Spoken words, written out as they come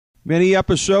Mini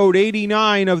episode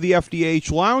 89 of the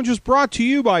FDH Lounge is brought to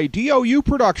you by DOU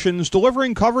Productions,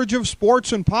 delivering coverage of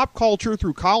sports and pop culture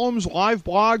through columns, live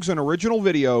blogs, and original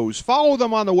videos. Follow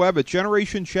them on the web at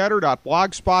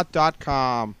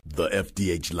generationchatter.blogspot.com. The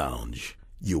FDH Lounge.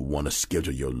 You'll want to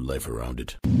schedule your life around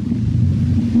it.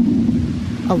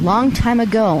 A long time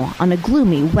ago, on a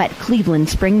gloomy, wet Cleveland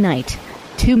spring night,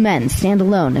 two men stand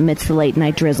alone amidst the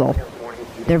late-night drizzle.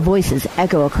 Their voices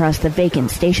echo across the vacant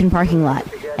station parking lot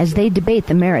as they debate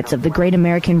the merits of the great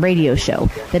American radio show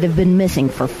that have been missing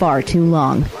for far too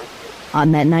long.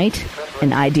 On that night,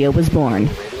 an idea was born.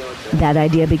 That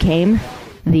idea became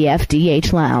the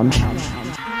FDH Lounge.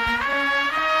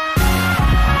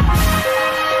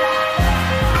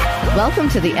 Welcome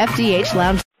to the FDH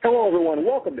Lounge. Hello, everyone.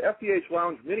 Welcome to FDH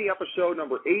Lounge mini episode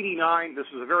number 89. This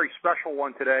is a very special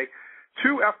one today.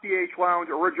 Two FDH Lounge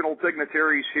original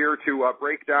dignitaries here to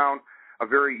break down a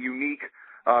very unique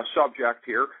subject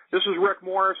here. This is Rick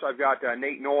Morris. I've got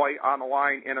Nate Noy on the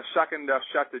line in a second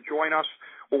set to join us.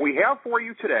 What we have for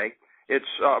you today, it's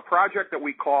a project that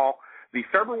we call the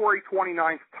February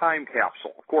 29th Time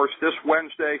Capsule. Of course, this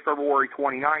Wednesday, February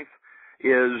 29th,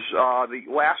 is the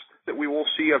last that we will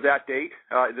see of that date,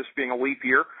 this being a leap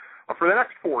year, for the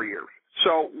next 4 years.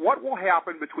 So what will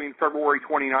happen between February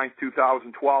 29th,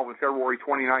 2012 and February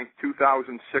 29th,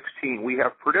 2016? We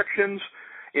have predictions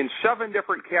in 7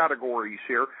 different categories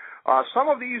here. Some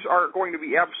of these are going to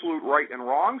be absolute right and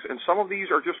wrongs, and some of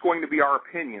these are just going to be our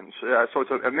opinions. So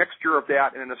it's a mixture of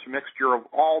that, and it's a mixture of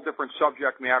all different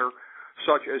subject matter,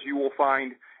 such as you will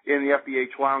find in the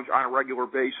FDH Lounge on a regular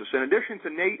basis. In addition to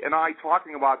Nate and I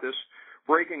talking about this,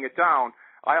 breaking it down,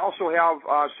 I also have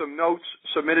some notes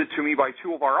submitted to me by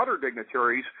two of our other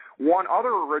dignitaries, one other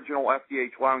original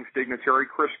FDH Lounge dignitary,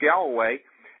 Chris Galloway,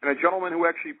 and a gentleman who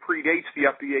actually predates the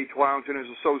FDH Lounge in his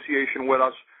association with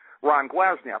us, Ron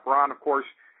Glasnap. Ron, of course,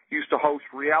 used to host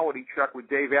Reality Check with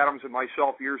Dave Adams and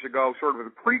myself years ago, sort of a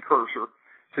precursor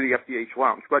to the FDH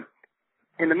Lounge. But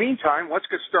in the meantime, let's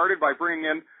get started by bringing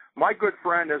in my good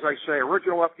friend, as I say,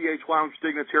 original FDH Lounge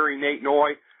dignitary Nate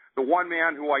Noy, the one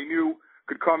man who I knew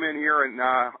could come in here and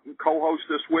co-host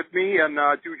this with me and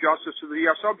do justice to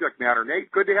the subject matter. Nate,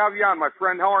 good to have you on, my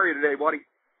friend. How are you today, buddy?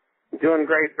 Doing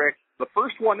great, Rick. The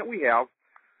first one that we have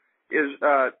is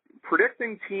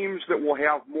predicting teams that will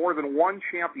have more than one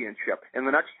championship in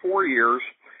the next 4 years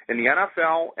in the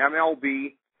NFL,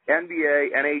 MLB,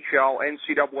 NBA, NHL,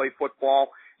 NCAA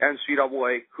football,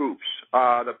 NCAA hoops.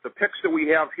 The picks that we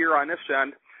have here on this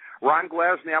end, Ron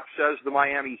Glasnap says the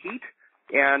Miami Heat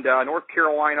and North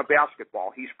Carolina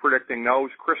basketball. He's predicting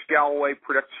those. Chris Galloway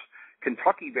predicts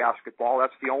Kentucky basketball.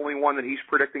 That's the only one that he's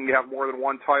predicting to have more than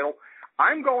one title.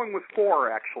 I'm going with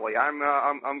 4, actually. I'm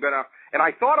gonna, and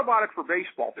I thought about it for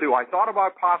baseball too. I thought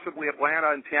about possibly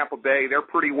Atlanta and Tampa Bay. They're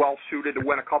pretty well suited to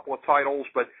win a couple of titles,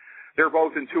 but they're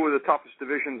both in 2 of the toughest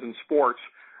divisions in sports.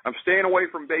 I'm staying away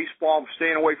from baseball. I'm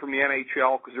staying away from the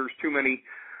NHL because there's too many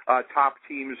top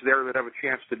teams there that have a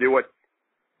chance to do it.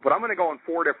 But I'm going to go in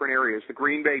 4 different areas. The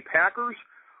Green Bay Packers,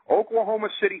 Oklahoma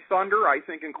City Thunder, I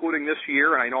think including this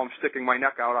year, and I know I'm sticking my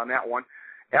neck out on that one,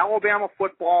 Alabama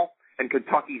football, and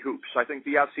Kentucky hoops. I think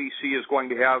the SEC is going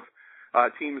to have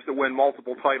teams that win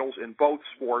multiple titles in both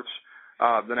sports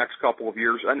the next couple of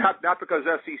years. And not because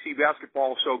SEC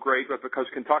basketball is so great, but because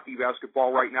Kentucky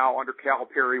basketball right now under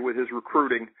Calipari with his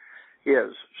recruiting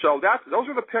is. So those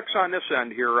are the picks on this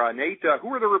end here. Nate,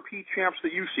 who are the repeat champs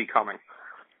that you see coming?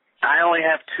 I only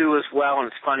have 2 as well, and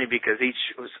it's funny because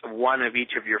each was one of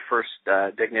each of your first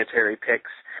dignitary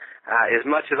picks. As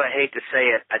much as I hate to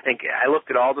say it, I think I looked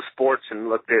at all the sports and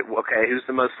looked at, okay, who's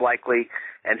the most likely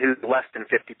and who's less than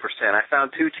 50%. I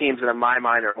found 2 teams that in my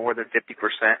mind are more than 50%.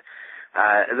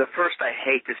 The first I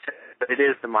hate to say, but it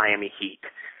is the Miami Heat.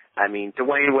 I mean,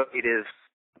 Dwayne Wade is,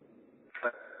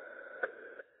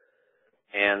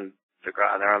 and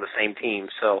they're on the same team,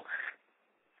 so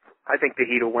I think the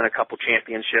Heat will win a couple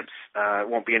championships. It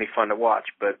won't be any fun to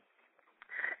watch. But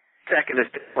second is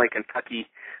definitely Kentucky.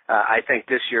 I think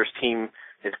this year's team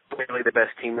is clearly the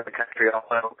best team in the country.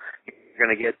 Although you're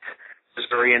going to get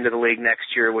Missouri into the league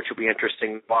next year, which will be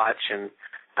interesting to watch. And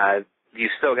you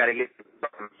still got to get.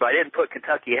 But I didn't put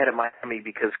Kentucky ahead of Miami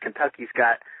because Kentucky's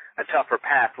got a tougher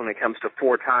path when it comes to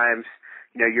 4 times.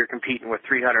 You know, you're competing with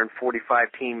 345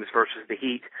 teams versus the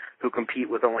Heat, who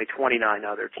compete with only 29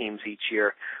 other teams each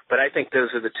year. But I think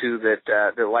those are the 2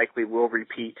 that likely will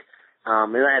repeat.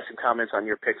 And I had some comments on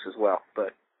your picks as well,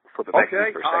 but for the next for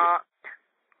a second.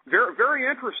 Very, very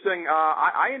interesting.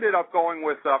 I ended up going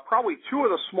with probably 2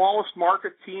 of the smallest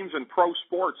market teams in pro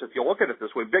sports, if you look at it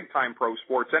this way, big-time pro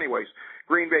sports anyways.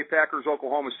 Green Bay Packers,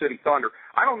 Oklahoma City Thunder.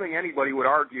 I don't think anybody would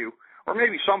argue or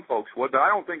maybe some folks would, but I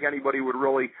don't think anybody would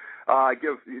really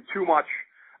give too much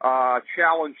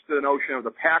challenge to the notion of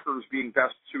the Packers being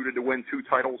best suited to win 2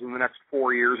 titles in the next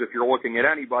 4 years if you're looking at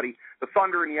anybody. The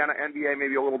Thunder in the NBA may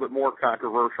be a little bit more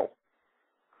controversial.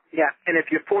 Yeah, and if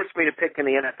you force me to pick in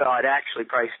the NFL, I'd actually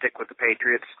probably stick with the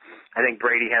Patriots. I think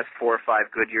Brady has 4 or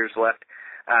 5 good years left.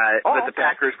 But the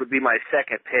Packers would be my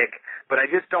second pick. But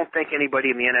I just don't think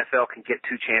anybody in the NFL can get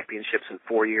 2 championships in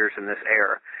 4 years in this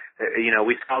era.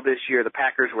 We saw this year the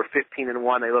Packers were 15-1.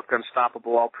 They looked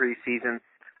unstoppable all preseason.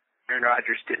 Aaron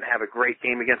Rodgers didn't have a great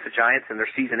game against the Giants, and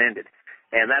their season ended.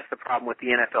 And that's the problem with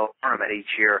the NFL tournament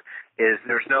each year is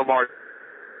there's no more,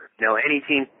 any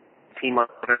team of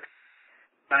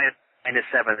Giants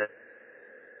 -7.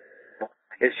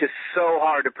 It's just so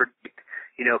hard to predict,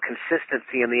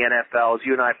 consistency in the NFL. As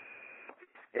you and I,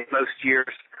 in most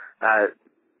years,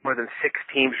 more than 6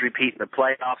 teams repeat in the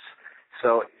playoffs.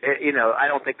 So, I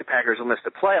don't think the Packers will miss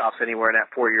the playoffs anywhere in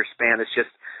that 4-year span. It's just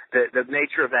the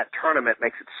nature of that tournament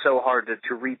makes it so hard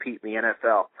to repeat in the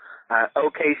NFL.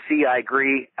 OKC, I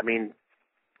agree. I mean,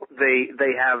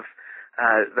 they have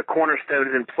the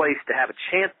cornerstones in place to have a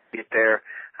chance to get there.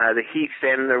 The Heat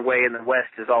stand in their way in the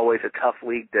West is always a tough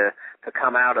league to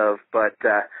come out of. But,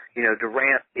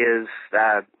 Durant is,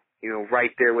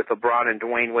 right there with LeBron and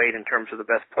Dwayne Wade in terms of the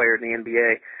best player in the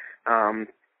NBA.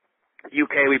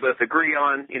 UK we both agree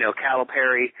on.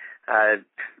 Calipari,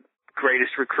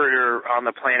 greatest recruiter on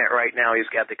the planet right now. He's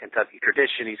got the Kentucky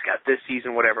tradition. He's got this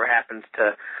season, whatever happens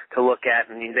to look at.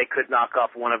 And they could knock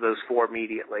off one of those 4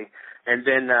 immediately. And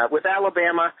then with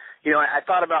Alabama, I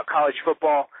thought about college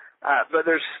football. But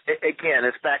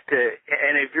it's back to,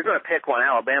 and if you're going to pick one,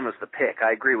 Alabama's the pick.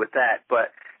 I agree with that.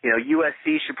 But,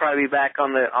 USC should probably be back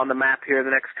on the map here in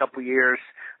the next couple of years.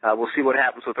 We'll see what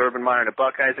happens with Urban Meyer and the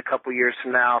Buckeyes a couple of years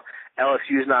from now.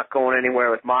 LSU's not going anywhere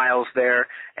with Miles there.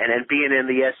 And then being in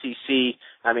the SEC,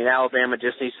 Alabama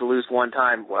just needs to lose 1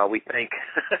 time. Well, we think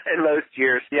in most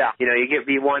years, yeah. You get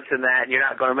beat once in that and you're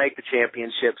not going to make the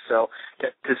championship. So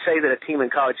to say that a team in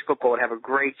college football would have a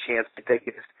great chance to take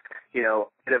it,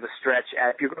 bit of a stretch.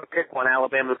 If you're going to pick one,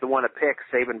 Alabama's the one to pick.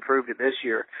 Saban proved it this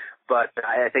year. But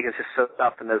I think it's just so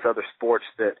tough in those other sports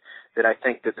that I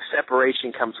think that the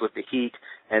separation comes with the Heat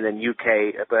and then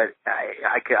UK. But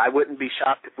I wouldn't be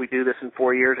shocked if we do this in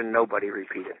 4 years and nobody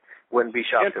repeated. Wouldn't be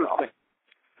shocked at all.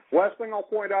 Last thing I'll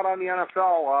point out on the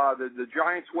NFL, the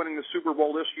Giants winning the Super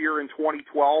Bowl this year in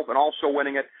 2012 and also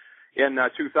winning it in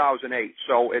 2008.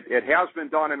 So it has been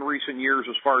done in recent years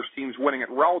as far as teams winning it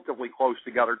relatively close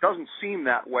together. It doesn't seem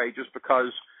that way just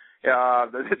because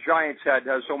the Giants had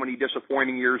so many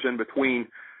disappointing years in between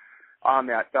on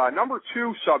that. Number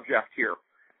 2 subject here,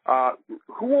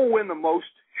 who will win the most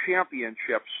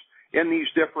championships in these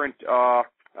different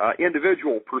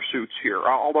individual pursuits here?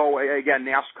 Although, again,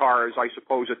 NASCAR is, I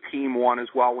suppose, a team one as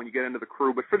well when you get into the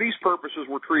crew. But for these purposes,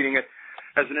 we're treating it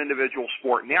as an individual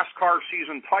sport. NASCAR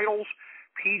season titles,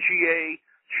 PGA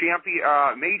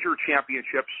major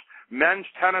championships, men's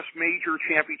tennis major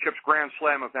championships, Grand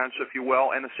Slam events, if you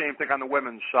will, and the same thing on the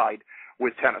women's side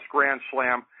with tennis, Grand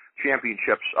Slam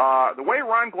championships. The way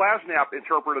Ron Glasnap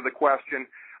interpreted the question,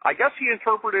 I guess he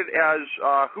interpreted as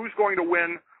who's going to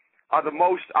win the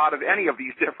most out of any of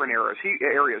these different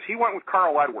areas. He went with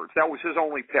Carl Edwards. That was his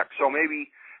only pick. So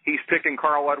maybe he's picking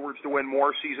Carl Edwards to win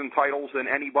more season titles than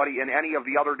anybody in any of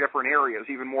the other different areas,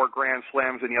 even more Grand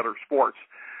Slams in the other sports.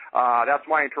 That's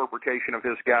my interpretation of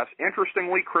his guess.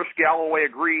 Interestingly, Chris Galloway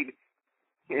agreed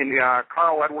in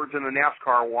Carl Edwards in the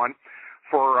NASCAR one.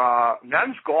 For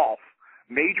men's golf,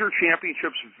 major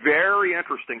championships, very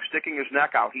interesting, sticking his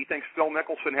neck out. He thinks Phil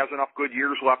Mickelson has enough good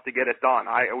years left to get it done.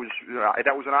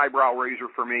 That was an eyebrow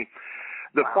raiser for me.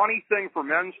 The funny thing for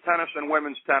men's tennis and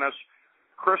women's tennis,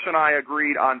 Chris and I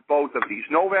agreed on both of these.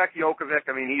 Novak Djokovic,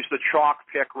 he's the chalk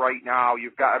pick right now.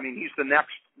 He's the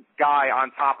next guy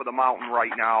on top of the mountain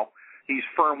right now. He's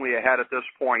firmly ahead at this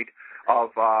point of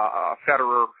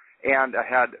Federer and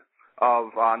ahead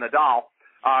of Nadal.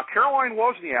 Caroline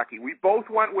Wozniacki, we both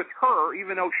went with her,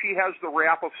 even though she has the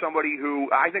rap of somebody who,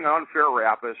 I think an unfair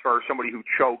rap as far as somebody who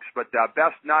chokes, but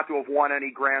best not to have won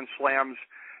any Grand Slams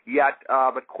yet.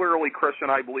 But clearly Chris and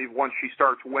I believe once she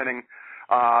starts winning,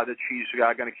 that she's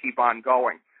going to keep on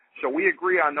going. So we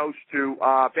agree on those two.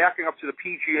 Backing up to the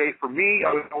PGA, for me,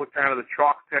 I would go with kind of the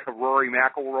chalk pick of Rory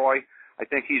McIlroy. I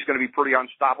think he's going to be pretty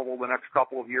unstoppable the next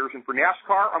couple of years. And for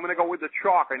NASCAR, I'm going to go with the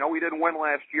chalk. I know he didn't win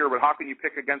last year, but how can you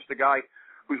pick against a guy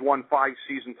who's won 5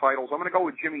 season titles? I'm going to go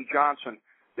with Jimmy Johnson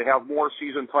to have more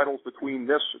season titles between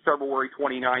this February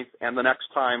 29th and the next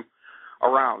time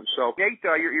around. So, Nate,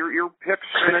 your picks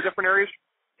in the different areas?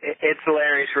 It's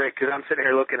hilarious, Rick, because I'm sitting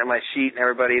here looking at my sheet and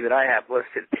everybody that I have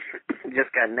listed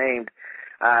just got named.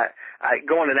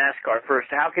 Going to NASCAR first,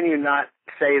 how can you not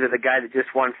say that the guy that just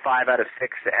won 5 out of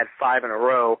 6 that had 5 in a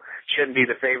row shouldn't be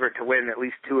the favorite to win at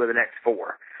least 2 of the next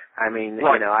 4? I mean,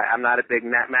 right. I'm not a big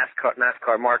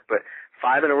NASCAR mark, but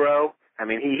 5 in a row, I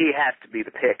mean, he has to be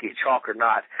the pick, chalk or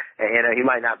not. And he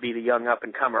might not be the young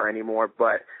up-and-comer anymore,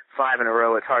 but 5 in a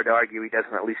row, it's hard to argue he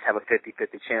doesn't at least have a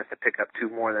 50-50 chance to pick up 2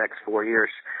 more in the next 4 years.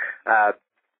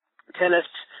 Tennis,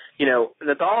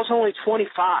 Nadal's only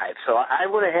 25, so I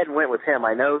went ahead and went with him.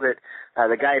 I know that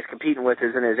the guy he's competing with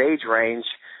is in his age range,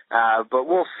 but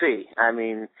we'll see. I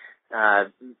mean,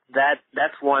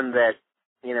 that's one that,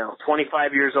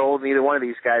 25 years old, neither one of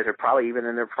these guys are probably even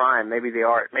in their prime. Maybe they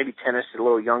are. Maybe tennis is a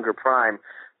little younger prime,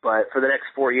 but for the next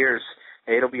 4 years,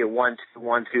 it'll be a 1-2,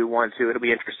 1-2, 1-2. It'll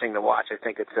be interesting to watch. I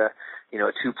think it's a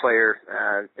 2-player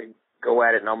go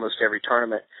at it in almost every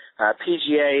tournament.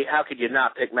 PGA, how could you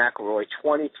not pick McIlroy?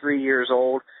 23 years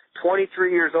old.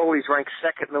 23 years old. He's ranked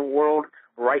second in the world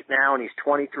right now, and he's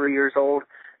 23 years old.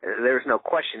 There's no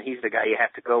question he's the guy you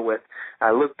have to go with.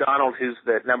 Luke Donald, who's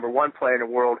the number 1 player in the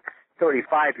world,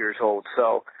 35 years old.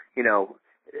 So,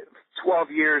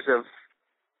 12 years of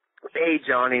age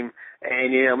on him,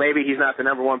 and, maybe he's not the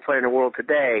number 1 player in the world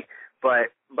today, but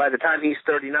by the time he's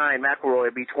 39, McIlroy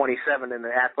would be 27 in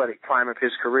the athletic prime of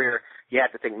his career. You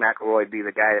have to think McIlroy would be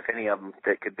the guy, if any of them,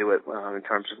 that could do it in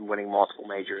terms of winning multiple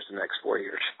majors in the next 4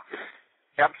 years.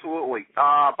 Absolutely.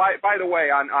 By the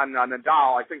way, on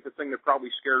Nadal, I think the thing that probably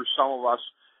scares some of us,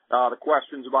 the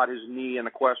questions about his knee and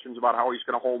the questions about how he's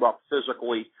going to hold up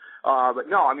physically. But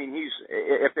no, I mean,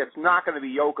 if it's not going to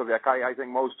be Djokovic, I think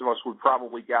most of us would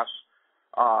probably guess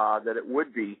that it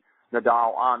would be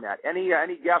Nadal on that. Any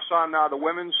guess on the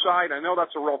women's side? I know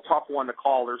that's a real tough one to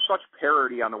call. There's such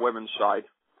parity on the women's side.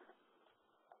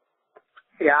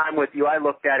 Yeah, I'm with you. I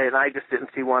looked at it, and I just didn't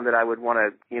see one that I would want to,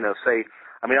 say.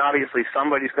 I mean, obviously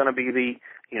somebody's going to be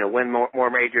win more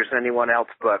majors than anyone else,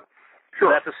 but sure.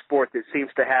 That's a sport that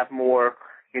seems to have more,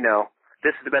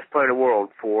 this is the best player in the world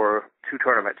for 2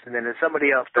 tournaments, and then there's somebody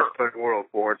else best player in the world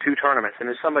for 2 tournaments, and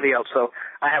there's somebody else. So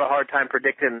I have a hard time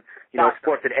predicting, a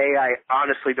sport that I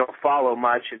honestly don't follow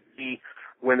much, and B,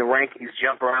 when the rankings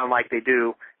jump around like they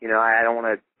do, I don't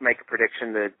want to make a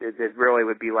prediction that it really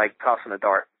would be like tossing a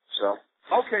dart. So.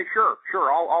 Okay, sure.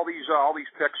 All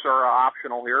these picks are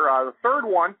optional here. The third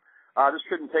one, this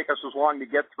shouldn't take us as long to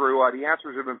get through. The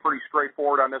answers have been pretty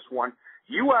straightforward on this one.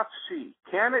 UFC,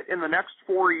 can it in the next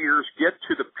 4 years get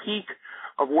to the peak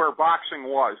of where boxing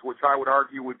was, which I would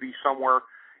argue would be somewhere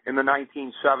in the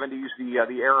 1970s,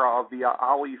 the era of the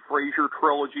Ali Frazier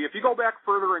trilogy. If you go back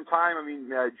further in time, I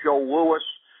mean, Joe Louis,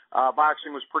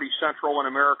 boxing was pretty central in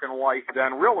American life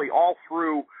then, really all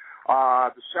through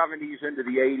the 70s into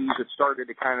the 80s. It started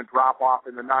to kind of drop off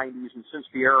in the 90s, and since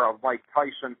the era of Mike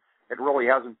Tyson, it really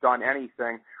hasn't done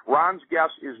anything. Ron's guess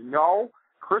is no.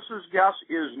 Chris's guess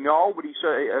is no, but he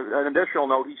said, an additional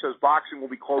note, he says boxing will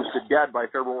be close to dead by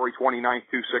February 29th,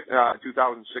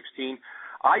 2016.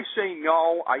 I say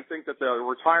no. I think that the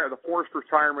forced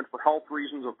retirement for health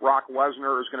reasons of Brock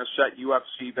Lesnar is going to set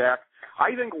UFC back.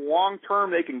 I think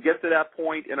long-term they can get to that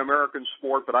point in American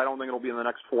sport, but I don't think it'll be in the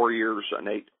next 4 years,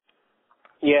 Nate.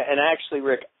 Yeah, and actually,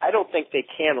 Rick, I don't think they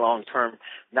can long-term.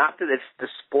 Not that it's the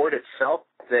sport itself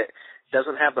that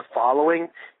doesn't have the following.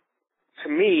 To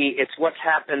me, it's what's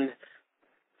happened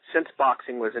since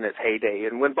boxing was in its heyday.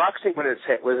 And when boxing was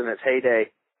in its heyday,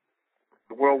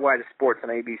 the Worldwide Sports on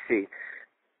ABC,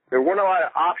 there weren't a lot of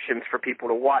options for people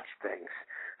to watch things.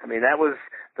 I mean, that was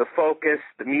the focus.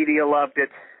 The media loved it,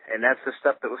 and that's the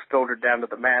stuff that was filtered down to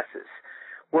the masses.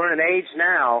 We're in an age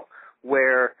now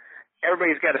where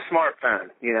everybody's got a smartphone.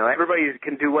 Everybody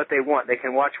can do what they want. They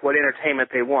can watch what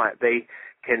entertainment they want. They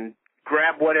can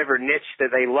grab whatever niche that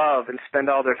they love and spend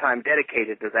all their time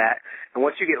dedicated to that. And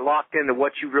once you get locked into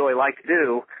what you really like to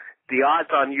do, the odds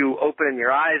on you opening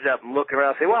your eyes up and looking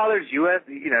around and say, well, there's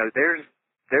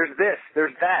there's this,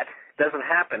 there's that. It doesn't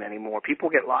happen anymore.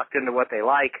 People get locked into what they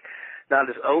like, not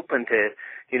as open to,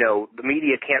 the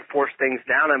media can't force things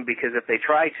down them, because if they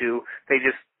try to, they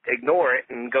just ignore it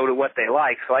and go to what they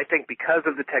like. So I think because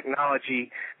of the technology,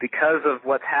 because of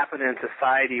what's happened in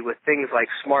society with things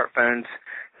like smartphones,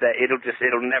 that it'll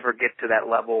never get to that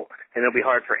level, and it'll be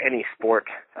hard for any sport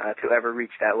to ever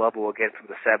reach that level again from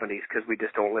the 70s, because we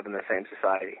just don't live in the same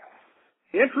society.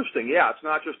 Interesting. Yeah, it's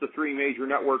not just the 3 major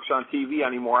networks on TV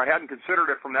anymore. I hadn't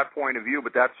considered it from that point of view,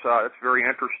 but that's very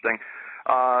interesting.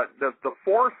 The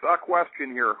fourth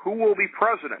question here: who will be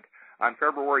president on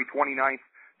February 29th,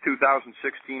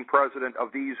 2016? President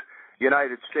of these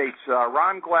United States.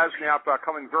 Ron Glasnap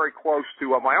coming very close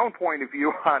to my own point of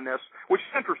view on this, which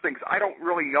is interesting because I don't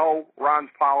really know Ron's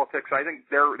politics. I think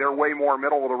they're way more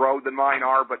middle of the road than mine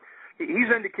are, but he's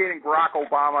indicating Barack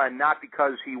Obama, and not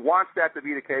because he wants that to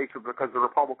be the case, but because the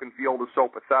Republican field is so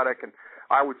pathetic, and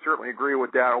I would certainly agree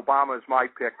with that. Obama is my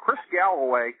pick. Chris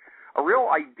Galloway, a real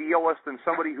idealist and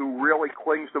somebody who really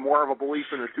clings to more of a belief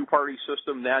in the two-party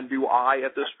system than do I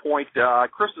at this point.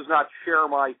 Chris does not share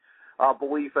my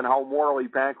belief in how morally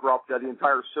bankrupt the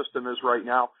entire system is right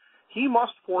now. He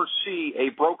must foresee a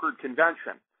brokered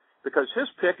convention because his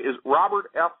pick is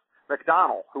Robert F.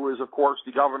 McDonnell, who is, of course,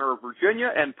 the governor of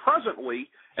Virginia and presently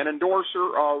an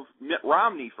endorser of Mitt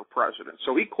Romney for president.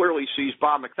 So he clearly sees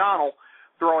Bob McDonnell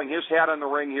throwing his hat in the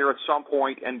ring here at some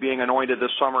point and being anointed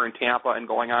this summer in Tampa and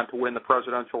going on to win the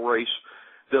presidential race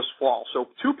this fall. So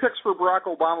 2 picks for Barack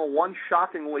Obama, 1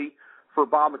 shockingly for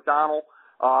Bob McDonnell.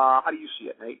 How do you see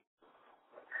it, Nate?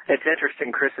 It's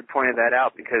interesting Chris had pointed that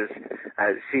out because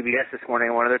CBS this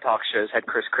morning, one of their talk shows, had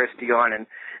Chris Christie on, and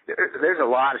there's a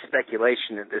lot of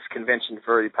speculation that this convention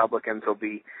for Republicans will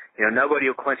be, nobody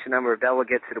will clinch the number of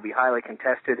delegates. It'll be highly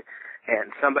contested, and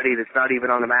somebody that's not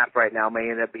even on the map right now may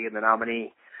end up being the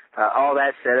nominee. All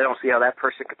that said, I don't see how that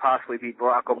person could possibly beat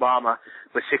Barack Obama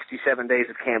with 67 days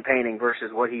of campaigning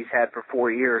versus what he's had for 4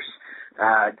 years.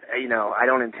 I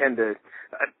don't intend to...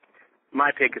 My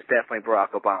pick is definitely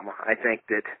Barack Obama. I think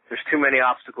that there's too many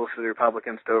obstacles for the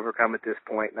Republicans to overcome at this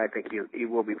point, and I think he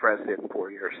will be president in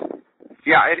 4 years.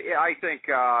 Yeah, I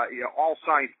think all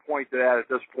signs point to that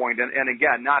at this point, and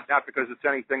again, not because it's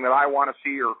anything that I want to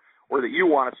see or that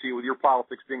you want to see with your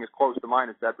politics being as close to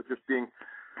mine as that, but just being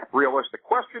realistic.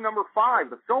 Question number 5,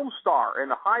 the film star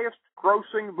and the highest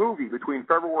grossing movie between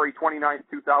February 29th,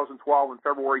 2012 and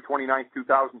February 29th,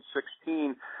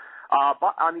 2016.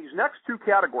 But on these next 2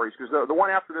 categories, because the one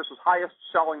after this is highest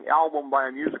selling album by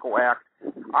a musical act,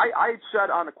 I had said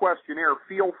on the questionnaire,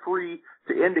 feel free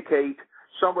to indicate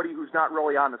somebody who's not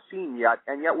really on the scene yet,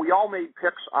 and yet we all made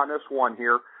picks on this one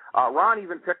here. Ron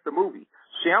even picked the movie.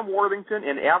 Sam Worthington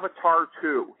in Avatar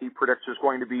 2, he predicts is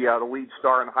going to be the lead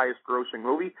star in the highest grossing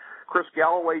movie. Chris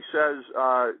Galloway says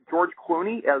George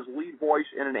Clooney as lead voice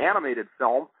in an animated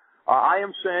film. I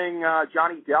am saying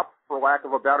Johnny Depp, for lack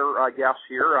of a better guess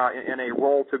here, in a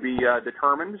role to be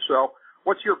determined. So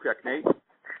what's your pick, Nate?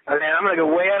 Man, I'm going to go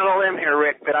way out on a limb here,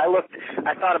 Rick, but I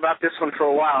thought about this one for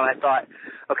a while, and I thought,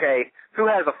 okay, who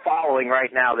has a following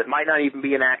right now that might not even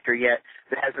be an actor yet,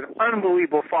 that has an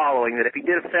unbelievable following, that if he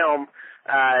did a film,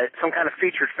 some kind of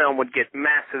featured film would get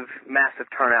massive, massive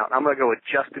turnout. I'm going to go with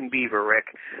Justin Bieber,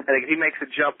 Rick. I think if he makes a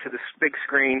jump to the big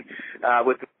screen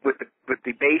with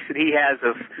the base that he has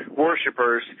of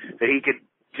worshipers, that he could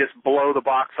just blow the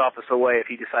box office away if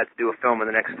he decides to do a film in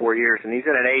the next 4 years. And he's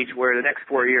in an age where the next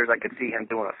 4 years I could see him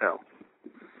doing a film.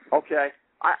 Okay.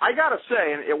 I got to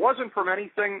say, and it wasn't from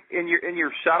anything in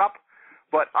your setup,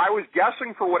 but I was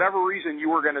guessing for whatever reason you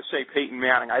were going to say Peyton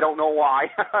Manning. I don't know why.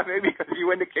 Maybe because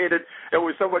you indicated it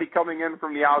was somebody coming in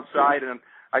from the outside, and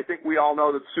I think we all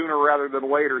know that sooner rather than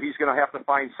later he's going to have to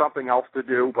find something else to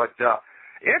do. But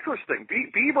interesting.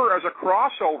 Bieber as a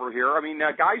crossover here. I mean,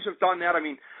 guys have done that. I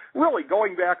mean, really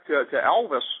going back to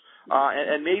Elvis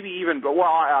and maybe even,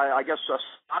 I guess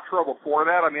Sinatra before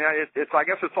that. I mean, I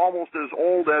guess it's almost as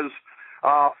old as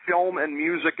film and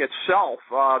music itself,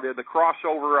 the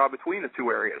crossover between the 2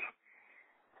 areas.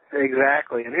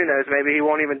 Exactly, and who knows, maybe he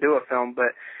won't even do a film, but,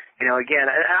 again,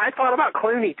 I thought about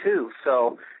Clooney, too,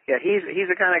 so, yeah, he's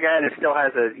the kind of guy that still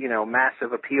has a,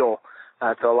 massive appeal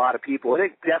to a lot of people.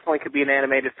 It definitely could be an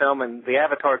animated film, and the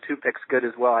Avatar 2 pick's good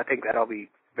as well. I think that'll be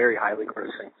very highly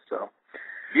grossing, so.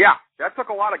 Yeah, that took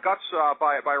a lot of guts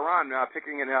by Ron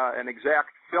picking an exact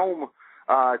film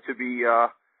to be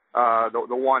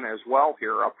the one as well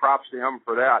here. Props to him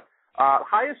for that.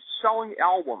 Highest selling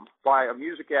album by a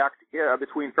music act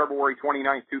between February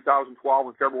 29th, 2012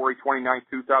 and February 29th,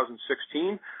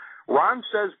 2016. Ron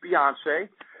says Beyonce.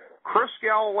 Chris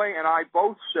Galloway and I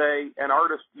both say an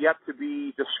artist yet to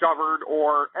be discovered,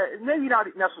 or maybe not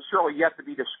necessarily yet to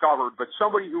be discovered, but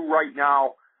somebody who right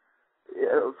now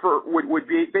would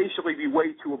be basically be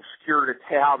way too obscure to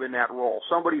tab in that role.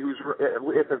 Somebody who's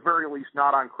at the very least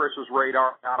not on Chris's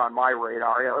radar, not on my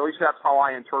radar. At least that's how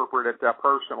I interpret it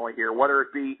personally here. Whether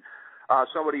it be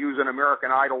somebody who's an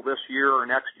American Idol this year or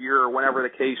next year or whenever the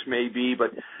case may be,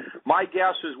 but my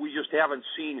guess is we just haven't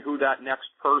seen who that next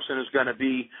person is going to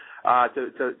be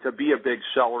to be a big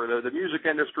seller. The music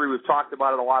industry, we've talked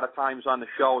about it a lot of times on the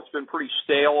show. It's been pretty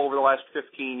stale over the last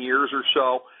 15 years or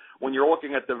so. When you're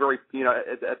looking at the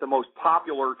at the most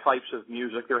popular types of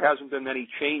music, there hasn't been many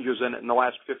changes in it in the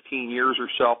last 15 years or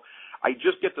so. I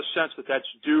just get the sense that that's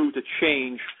due to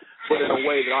change, but in a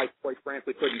way that I, quite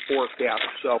frankly, couldn't forecast.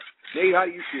 So, Nate, how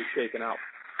do you see it shaking out?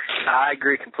 I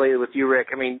agree completely with you, Rick.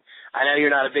 I mean, I know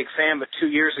you're not a big fan, but 2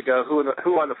 years ago, who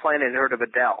on the planet had heard of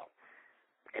Adele?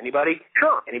 Anybody?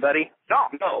 Sure. Anybody?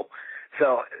 No.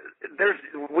 So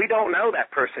we don't know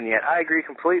that person yet. I agree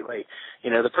completely. You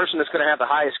know, the person that's going to have the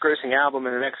highest grossing album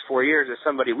in the next 4 years is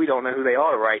somebody we don't know who they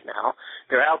are right now.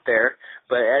 They're out there,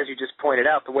 but as you just pointed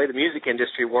out, the way the music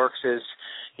industry works is,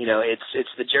 you know,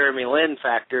 it's the Jeremy Lin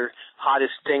factor.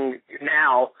 Hottest thing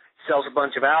now, sells a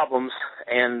bunch of albums,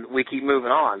 and we keep moving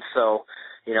on. So,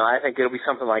 you know, I think it'll be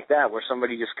something like that, where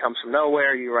somebody just comes from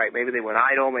nowhere. You're right. Maybe they win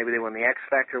Idol. Maybe they win the X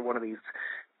Factor, one of these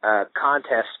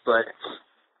contests. But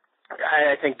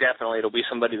I think definitely it'll be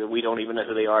somebody that we don't even know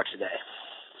who they are today.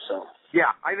 So. Yeah,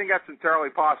 I think that's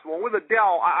entirely possible. With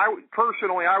Adele, I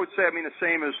personally, I would say, I mean, the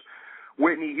same as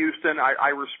Whitney Houston. I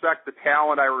respect the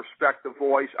talent. I respect the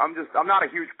voice. I'm not a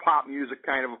huge pop music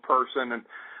kind of a person, and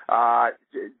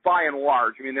by and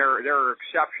large, I mean, there are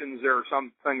exceptions. There are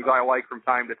some things I like from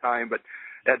time to time, but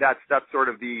that's sort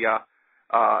of the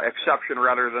exception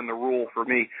rather than the rule for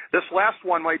me. This last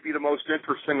one might be the most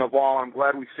interesting of all. I'm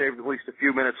glad we saved at least a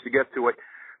few minutes to get to it.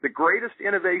 The greatest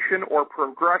innovation or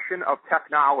progression of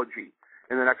technology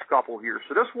in the next couple of years.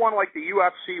 So this one, like the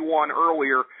UFC one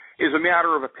earlier, is a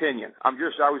matter of opinion. I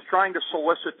was trying to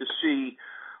solicit to see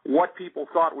what people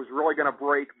thought was really going to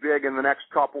break big in the next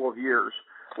couple of years.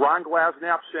 Ron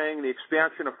Glasnap saying the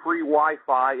expansion of free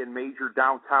Wi-Fi in major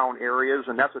downtown areas,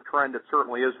 and that's a trend that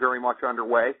certainly is very much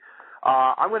underway.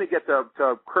 I'm going to get to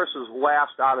Chris's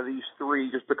last out of these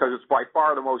three just because it's by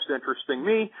far the most interesting.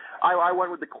 I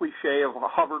went with the cliche of a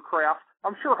hovercraft.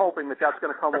 I'm sure hoping that that's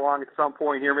going to come along at some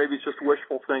point here. Maybe it's just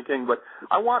wishful thinking, but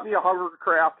I want me a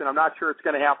hovercraft, and I'm not sure it's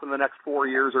going to happen in the next 4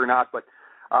 years or not, but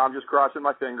I'm just crossing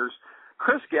my fingers.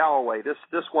 Chris Galloway, this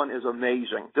one is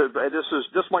amazing.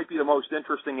 This might be the most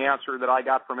interesting answer that I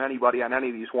got from anybody on any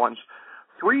of these ones.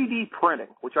 3D printing,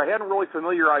 which I hadn't really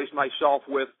familiarized myself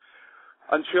with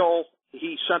until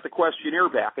he sent the questionnaire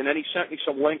back, and then he sent me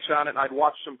some links on it, and I'd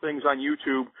watched some things on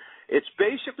YouTube. It's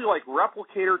basically like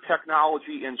replicator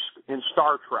technology in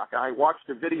Star Trek. I watched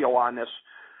a video on this.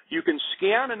 You can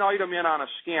scan an item in on a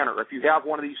scanner if you have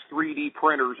one of these 3D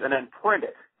printers and then print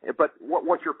it. But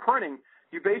what you're printing,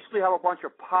 you basically have a bunch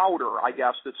of powder, I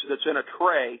guess, that's in a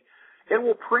tray. It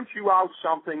will print you out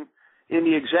something in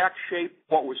the exact shape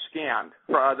what was scanned.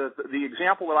 The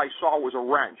example that I saw was a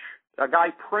wrench. A guy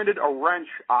printed a wrench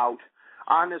out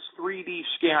on this 3D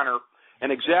scanner,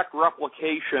 an exact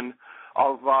replication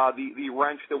of the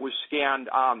wrench that was scanned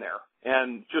on there.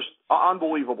 And just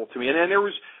unbelievable to me. And then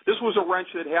this was a wrench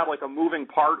that had like a moving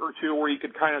part or two where you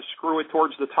could kind of screw it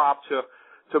towards the top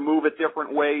to move it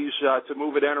different ways, to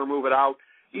move it in or move it out.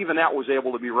 Even that was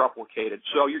able to be replicated.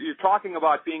 So you're talking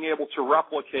about being able to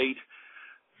replicate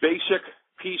basic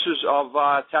pieces of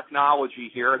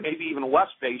technology here, maybe even less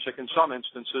basic in some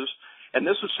instances. And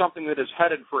this is something that is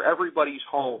headed for everybody's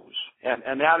homes.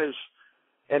 And that is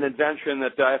an invention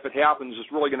that, if it happens, is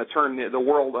really going to turn the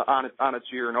world on its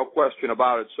ear, no question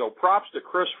about it. So props to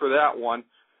Chris for that one.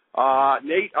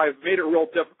 Nate, I've made it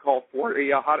real difficult for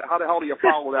you. How the hell do you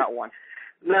follow that one?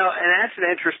 No, and that's an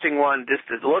interesting one just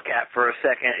to look at for a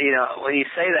second. You know, when you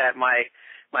say that, my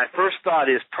first thought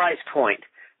is price point.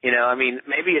 You know, I mean,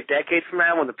 maybe a decade from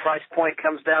now when the price point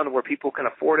comes down to where people can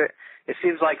afford it, it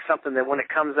seems like something that when it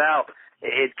comes out,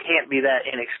 it can't be that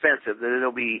inexpensive, that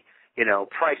it'll be, you know,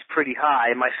 priced pretty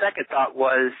high. And my second thought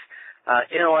was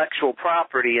intellectual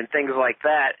property and things like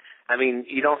that. I mean,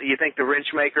 you think the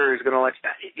wrench maker is going to let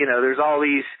you know, there's all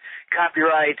these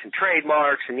copyrights and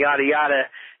trademarks and yada yada.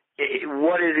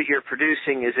 What is it you're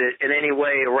producing? Is it in any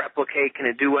way a replicate? Can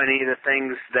it do any of the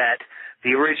things that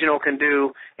the original can do?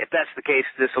 If that's the case,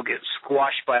 this will get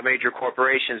squashed by major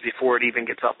corporations before it even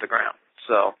gets off the ground.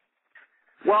 So,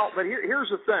 well, but here's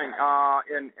the thing,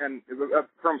 and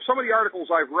from some of the articles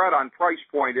I've read on price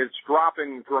point, it's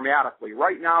dropping dramatically.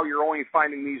 Right now, you're only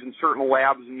finding these in certain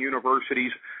labs and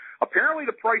universities. Apparently,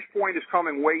 the price point is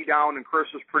coming way down, and Chris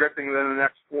is predicting that in the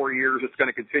next 4 years it's going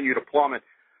to continue to plummet.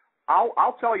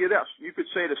 I'll tell you this. You could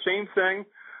say the same thing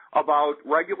about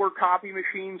regular copy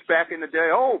machines back in the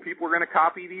day. Oh, people are going to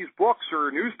copy these books or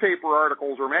newspaper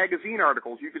articles or magazine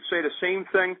articles. You could say the same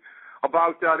thing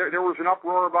about, there was an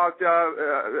uproar about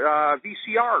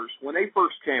VCRs when they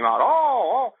first came out.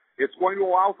 Oh, it's going to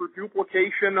allow for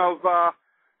duplication of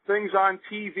things on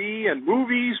TV and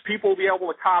movies. People will be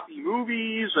able to copy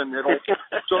movies, and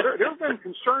so there have been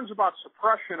concerns about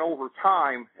suppression over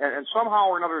time, and somehow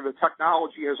or another the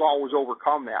technology has always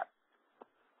overcome that.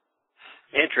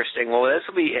 Interesting. Well, this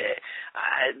will be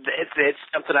it's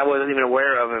something I wasn't even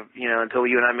aware of, until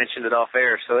you and I mentioned it off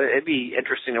air. So it'd be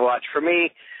interesting to watch. For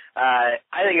me, I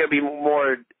think it would be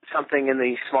more something in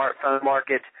the smartphone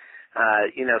market.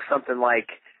 Something like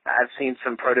I've seen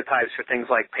some prototypes for things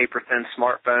like paper-thin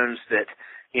smartphones that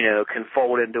can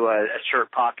fold into a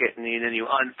shirt pocket, and then you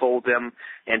unfold them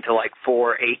into like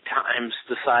 4 or 8 times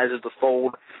the size of the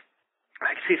fold.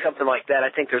 I can see something like that.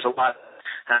 I think there's a lot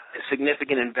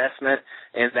significant investment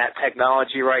in that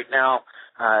technology right now.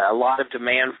 A lot of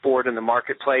demand for it in the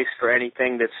marketplace for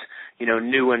anything that's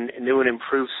new and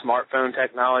improved smartphone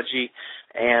technology.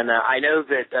 And I know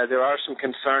that there are some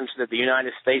concerns that the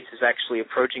United States is actually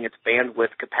approaching its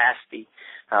bandwidth capacity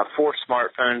for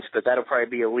smartphones, but that'll probably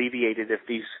be alleviated if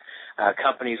these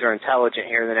companies are intelligent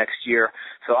here in the next year.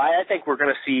 So I think we're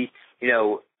going to see,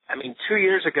 2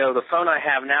 years ago, the phone I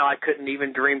have now, I couldn't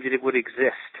even dream that it would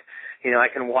exist. I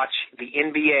can watch the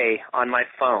NBA on my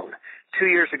phone. 2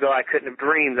 years ago, I couldn't have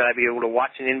dreamed that I'd be able to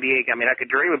watch an NBA. I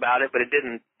could dream about it, but it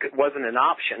wasn't an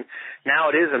option. Now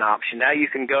it is an option. Now you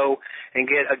can go and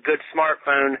get a good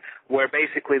smartphone where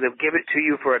basically they'll give it to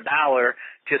you for $1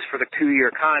 just for the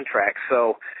 2-year contract.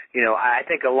 So, I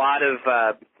think a lot of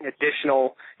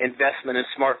additional investment in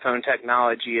smartphone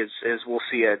technology is we'll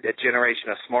see a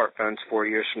generation of smartphones 4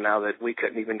 years from now that we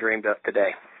couldn't even dream of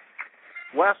today.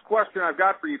 Last question I've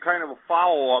got for you, kind of a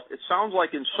follow-up. It sounds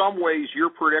like in some ways your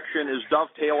prediction is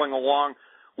dovetailing along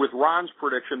with Ron's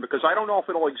prediction, because I don't know if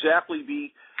it'll exactly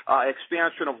be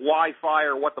expansion of Wi-Fi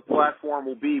or what the platform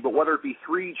will be, but whether it be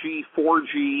 3G,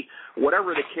 4G,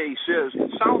 whatever the case is,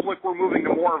 it sounds like we're moving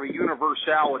to more of a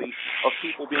universality of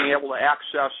people being able to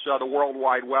access the World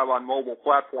Wide Web on mobile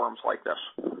platforms like this.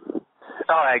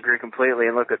 Oh, I agree completely.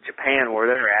 And look at Japan, where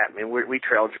they're at. We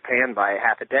trail Japan by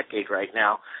half a decade right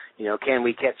now. Can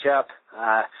we catch up?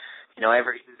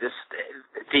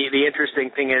 The interesting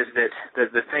thing is that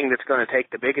the thing that's going to take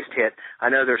the biggest hit, I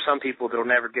know there's some people that'll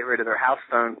never get rid of their house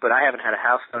phone, but I haven't had a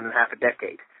house phone in half a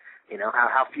decade.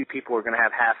 How few people are going to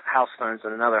have house phones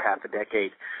in another half a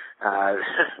decade?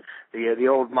 The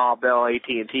old Ma Bell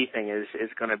AT&T thing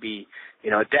is going to be,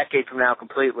 a decade from now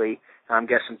completely. I'm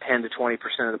guessing 10 to 20%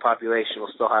 of the population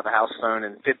will still have a house phone,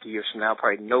 and 50 years from now,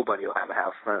 probably nobody will have a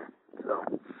house phone. So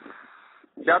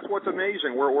that's what's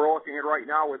amazing. We're looking at right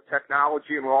now with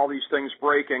technology and with all these things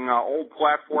breaking, old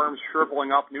platforms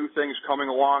shriveling up, new things coming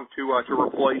along to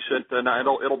replace it, and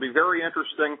it'll be very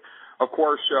interesting, of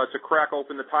course, to crack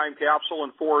open the time capsule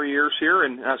in 4 years here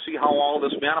and see how all of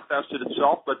this manifested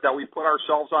itself. But we put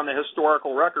ourselves on the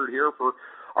historical record here for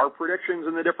our predictions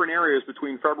in the different areas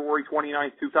between February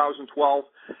 29th, 2012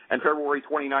 and February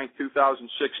 29th,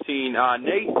 2016.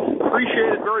 Nate,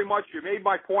 appreciate it very much. You made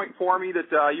my point for me that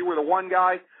you were the one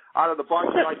guy out of the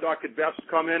bunch that I thought could best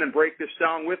come in and break this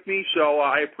down with me. So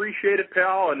I appreciate it,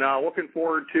 pal, and looking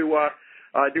forward to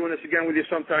doing this again with you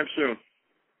sometime soon.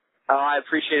 Oh, I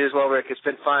appreciate it as well, Rick. It's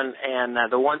been fun. And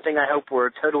the one thing I hope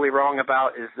we're totally wrong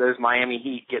about is those Miami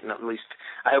Heat getting at least,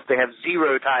 I hope they have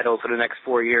 0 titles for the next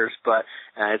 4 years, but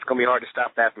it's going to be hard to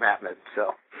stop that from happening.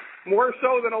 So more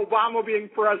so than Obama being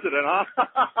president, huh?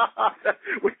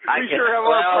 we sure have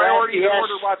our priorities in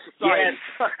order about society.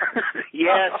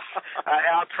 Yes.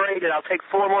 I'll trade it. I'll take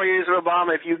 4 more years of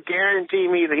Obama. If you guarantee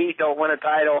me the Heat don't win a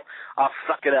title, I'll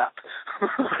suck it up.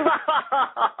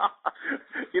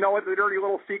 You know what the dirty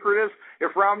little secret is?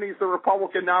 If Romney's the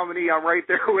Republican nominee, I'm right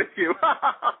there with you.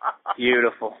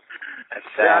 Beautiful. That's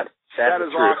sad. That is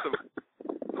awesome.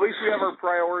 At least we have our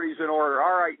priorities in order.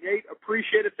 All right, Nate,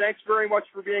 appreciate it. Thanks very much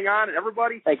for being on. And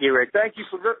everybody, thank you, Rick. Thank you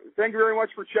very much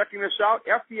for checking this out.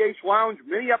 FDH Lounge,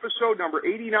 mini episode number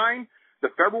 89, the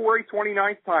February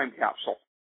 29th Time Capsule.